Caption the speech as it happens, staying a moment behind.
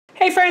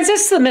friends,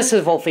 this is the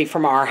Mrs. Wolfie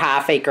from our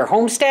half-acre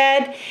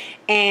homestead,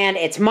 and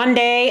it's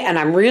Monday and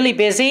I'm really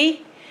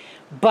busy,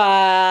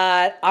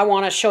 but I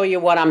want to show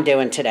you what I'm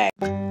doing today.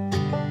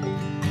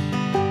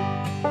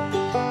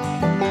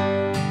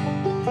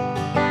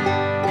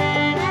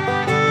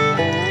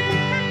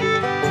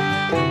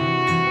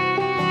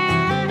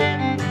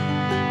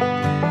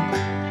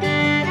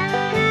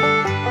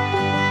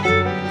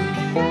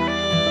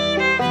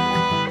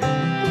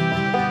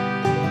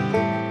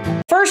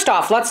 First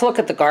off, let's look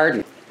at the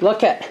garden.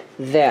 Look at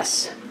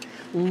this.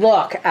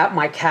 Look at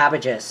my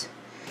cabbages.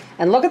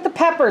 And look at the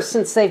peppers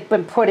since they've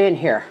been put in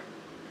here.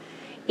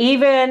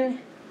 Even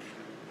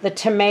the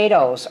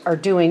tomatoes are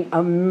doing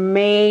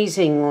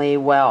amazingly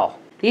well.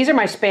 These are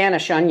my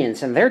Spanish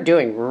onions and they're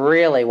doing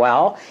really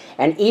well.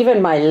 And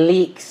even my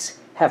leeks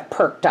have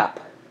perked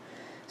up.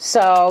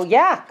 So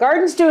yeah,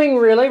 garden's doing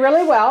really,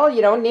 really well.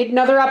 You don't need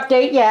another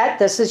update yet.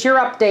 This is your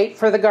update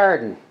for the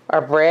garden. Our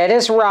bread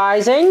is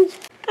rising.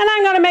 And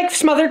I'm going to make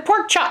smothered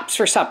pork chops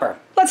for supper.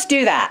 Let's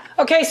do that.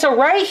 Okay, so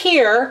right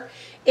here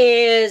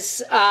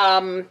is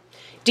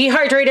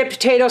dehydrated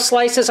potato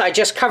slices. I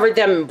just covered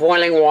them in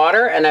boiling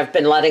water and I've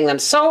been letting them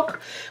soak.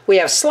 We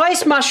have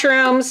sliced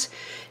mushrooms,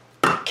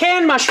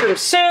 canned mushroom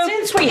soup.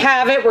 Since we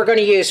have it, we're going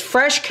to use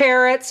fresh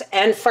carrots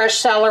and fresh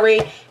celery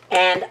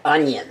and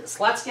onions.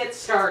 Let's get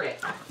started.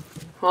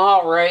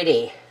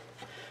 Alrighty.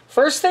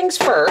 First things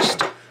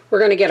first, we're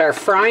going to get our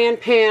frying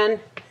pan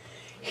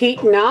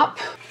heating up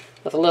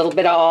with a little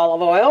bit of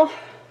olive oil.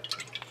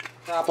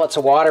 Droplets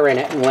of water in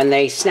it, and when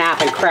they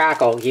snap and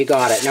crackle, you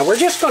got it. Now we're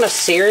just going to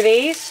sear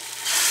these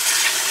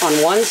on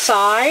one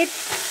side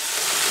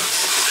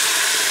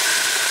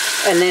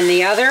and then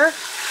the other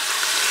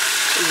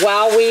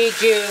while we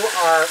do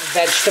our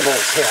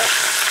vegetables here.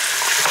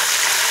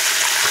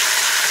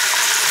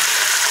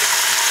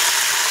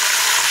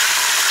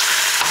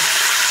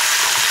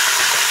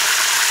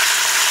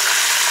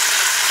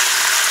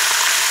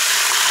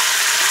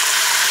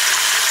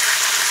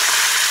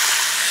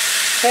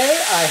 Okay,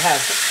 I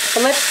have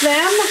flipped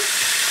them.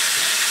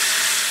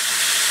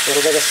 A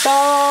little bit of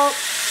salt.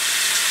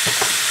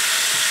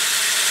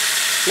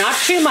 Not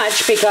too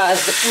much because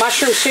the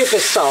mushroom soup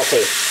is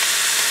salty.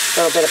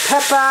 A little bit of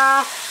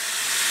pepper.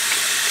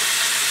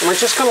 And we're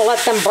just going to let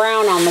them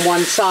brown on the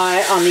one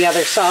side, on the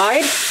other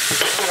side.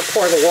 I'm going to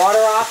pour the water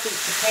off these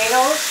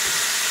potatoes.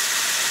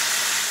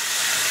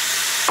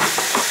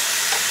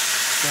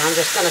 And I'm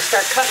just going to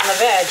start cutting the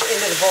veg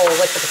into the bowl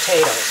with the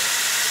potatoes.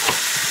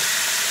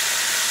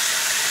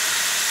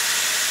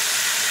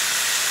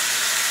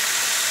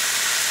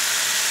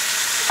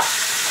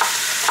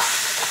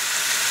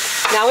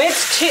 Now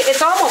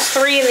it's almost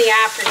 3 in the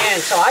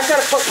afternoon, so I've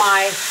got to put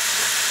my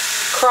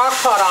crock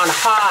pot on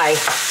high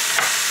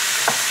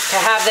to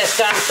have this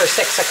done for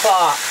 6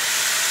 o'clock.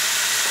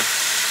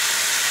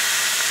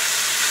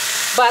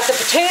 But the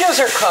potatoes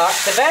are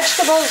cooked, the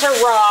vegetables are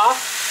raw.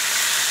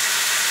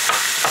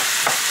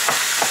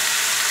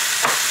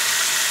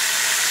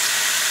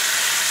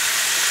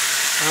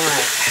 All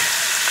right.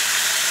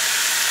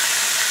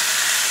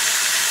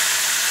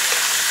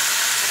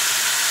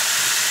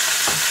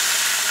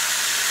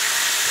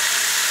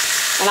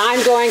 And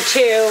I'm going to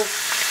peel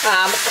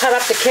and cut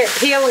up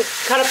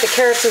the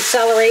carrots and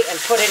celery and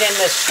put it in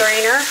the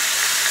strainer.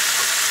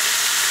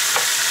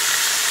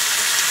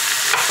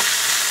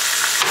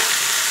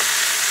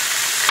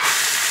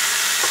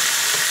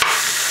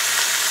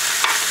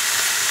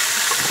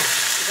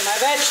 These are my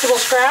vegetable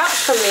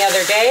scraps from the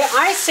other day.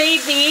 I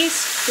save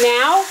these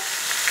now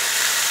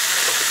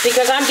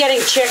because I'm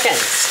getting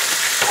chickens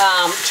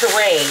to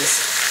raise.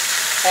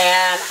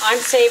 And I'm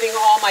saving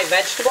all my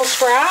vegetable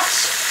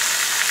scraps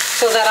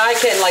so that I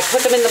can like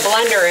put them in the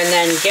blender and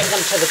then give them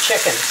to the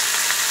chickens.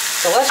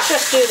 So let's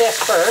just do this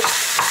first.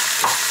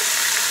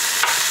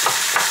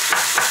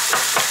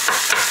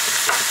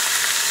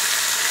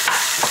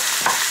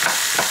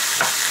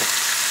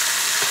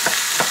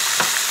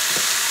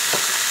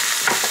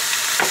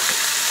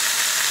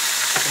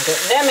 Get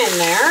them in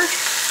there.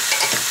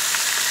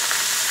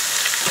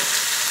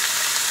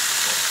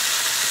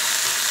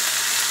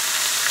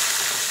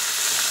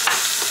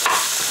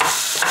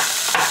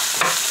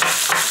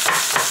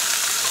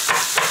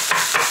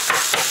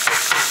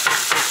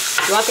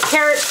 You want the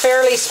carrots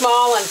fairly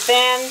small and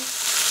thin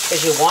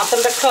because you want them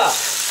to cook.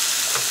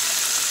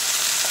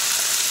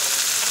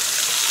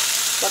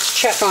 Let's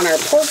check on our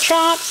pork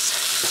chops.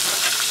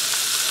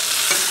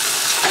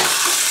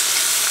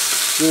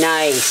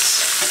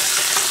 Nice.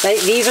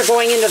 These are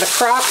going into the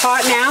crock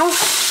pot now.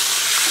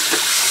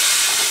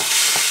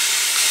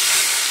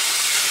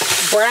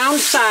 Brown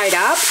side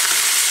up.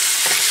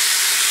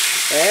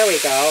 There we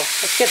go.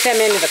 Let's get them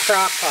into the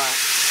crock pot.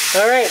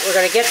 All right, we're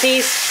going to get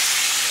these.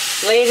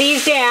 Lay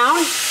these down,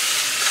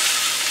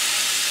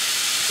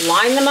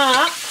 line them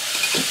up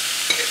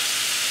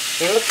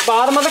in the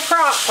bottom of the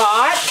crock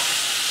pot.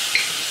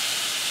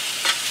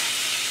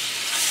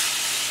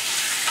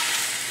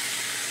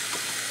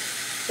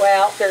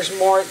 Well, there's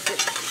more.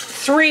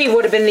 3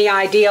 would have been the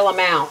ideal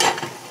amount.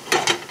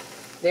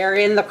 They're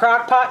in the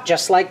crock pot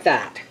just like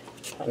that.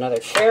 Another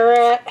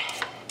carrot.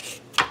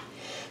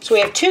 So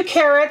we have 2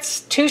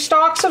 carrots, 2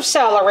 stalks of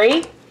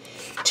celery,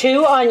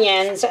 2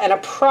 onions, and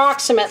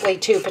approximately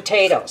 2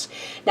 potatoes.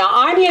 Now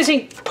I'm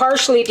using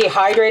partially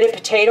dehydrated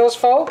potatoes,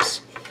 folks.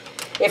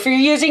 If you're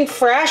using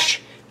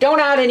fresh, don't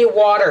add any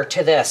water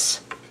to this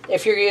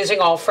if you're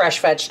using all fresh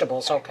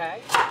vegetables,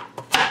 okay?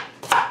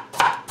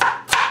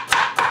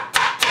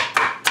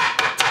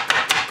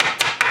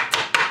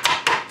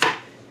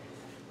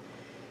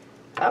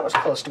 That was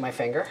close to my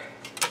finger.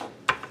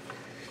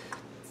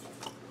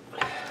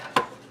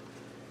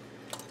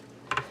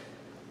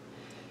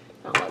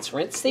 Now let's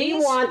rinse these.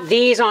 You want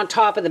these on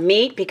top of the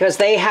meat because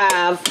they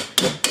have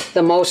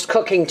the most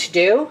cooking to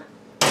do.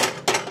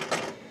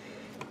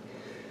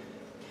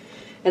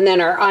 And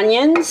then our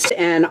onions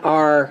and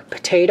our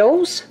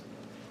potatoes.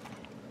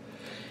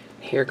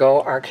 Here go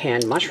our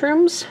canned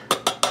mushrooms.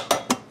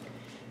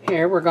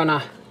 Here we're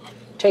gonna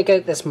take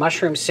out this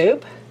mushroom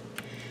soup.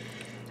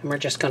 And we're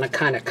just going to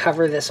kind of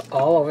cover this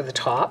all over the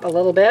top a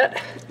little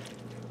bit.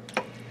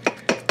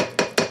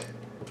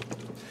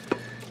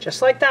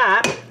 Just like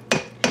that.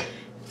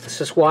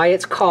 This is why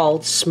it's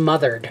called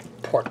smothered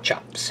pork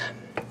chops.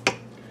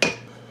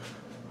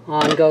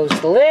 On goes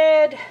the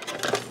lid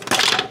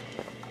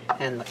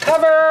and the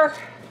cover.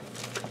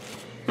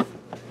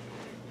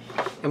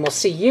 And we'll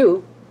see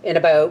you in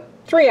about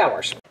 3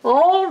 hours.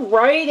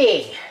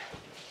 Alrighty.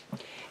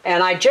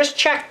 And I just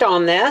checked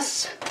on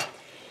this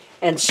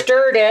and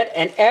stirred it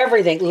and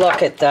everything.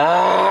 Look at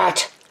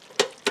that.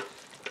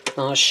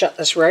 I'll shut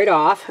this right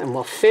off and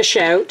we'll fish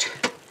out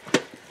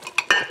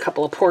a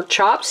couple of pork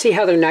chops. See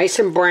how they're nice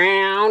and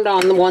browned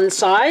on the one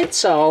side.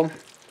 So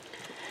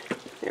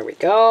there we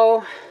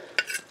go.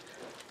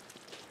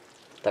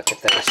 Look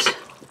at this.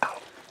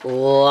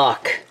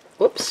 Look.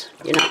 Whoops,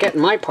 you're not getting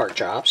my pork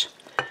chops.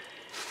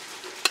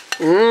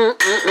 There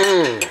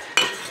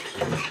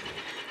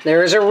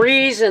is a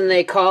reason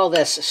they call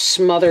this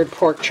smothered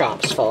pork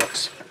chops,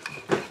 folks.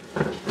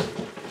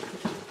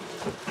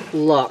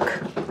 Look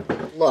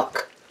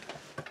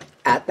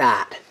at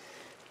that.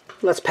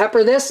 Let's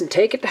pepper this and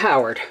take it to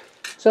Howard.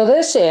 So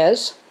this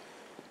is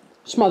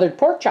smothered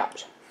pork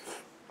chops.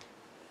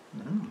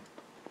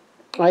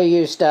 I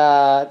used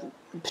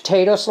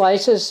potato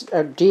slices,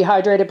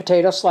 dehydrated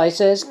potato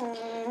slices.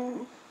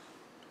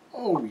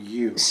 Oh,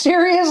 you.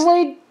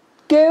 Seriously,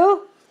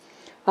 Goo?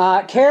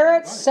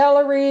 Carrots,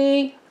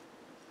 celery,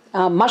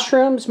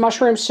 mushrooms,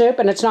 mushroom soup,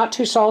 and it's not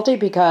too salty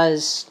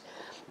because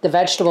the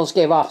vegetables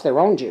gave off their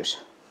own juice.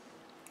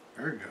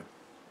 Very good.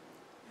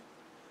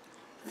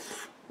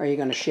 Are you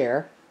going to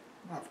share?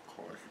 Of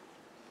course.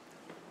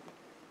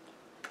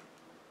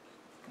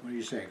 What do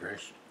you say,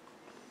 Grace?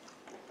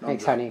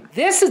 Thanks, honey.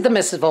 This is the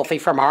Mrs. Wolfie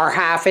from our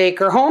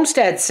half-acre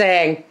homestead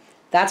saying,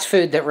 that's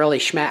food that really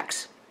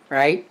schmecks,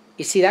 right?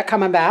 You see that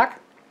coming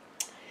back?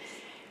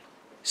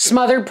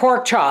 Smothered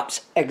pork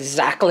chops,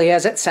 exactly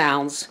as it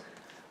sounds,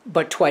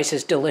 but twice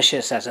as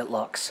delicious as it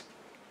looks.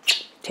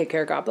 Take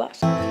care, God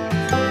bless.